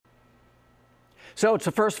So it's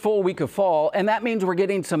the first full week of fall, and that means we're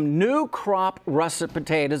getting some new crop russet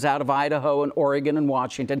potatoes out of Idaho and Oregon and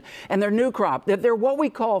Washington. And they're new crop. They're what we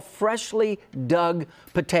call freshly dug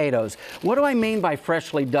potatoes. What do I mean by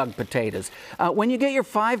freshly dug potatoes? When you get your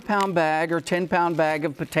 5-pound bag or 10-pound bag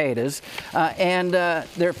of potatoes and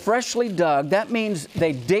they're freshly dug, that means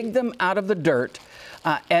they dig them out of the dirt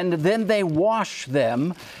and then they wash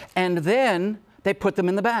them, and then they put them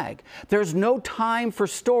in the bag. There's no time for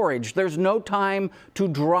storage. There's no time to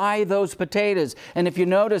dry those potatoes. And if you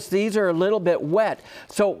notice, these are a little bit wet.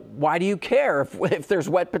 So why do you care if there's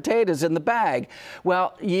wet potatoes in the bag?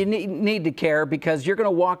 Well, you need to care because you're going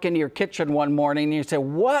to walk into your kitchen one morning and you say,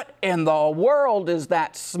 what in the world is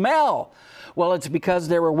that smell? Well, it's because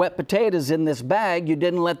there were wet potatoes in this bag. You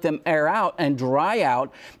didn't let them air out and dry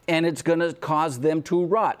out, and it's going to cause them to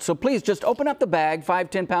rot. So please just open up the bag,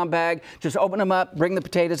 5-10-pound bag, just open them up, bring the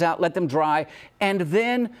potatoes out, let them dry, and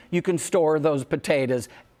then you can store those potatoes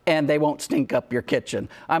and they won't stink up your kitchen.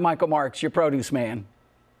 I'm Michael Marks, your produce man.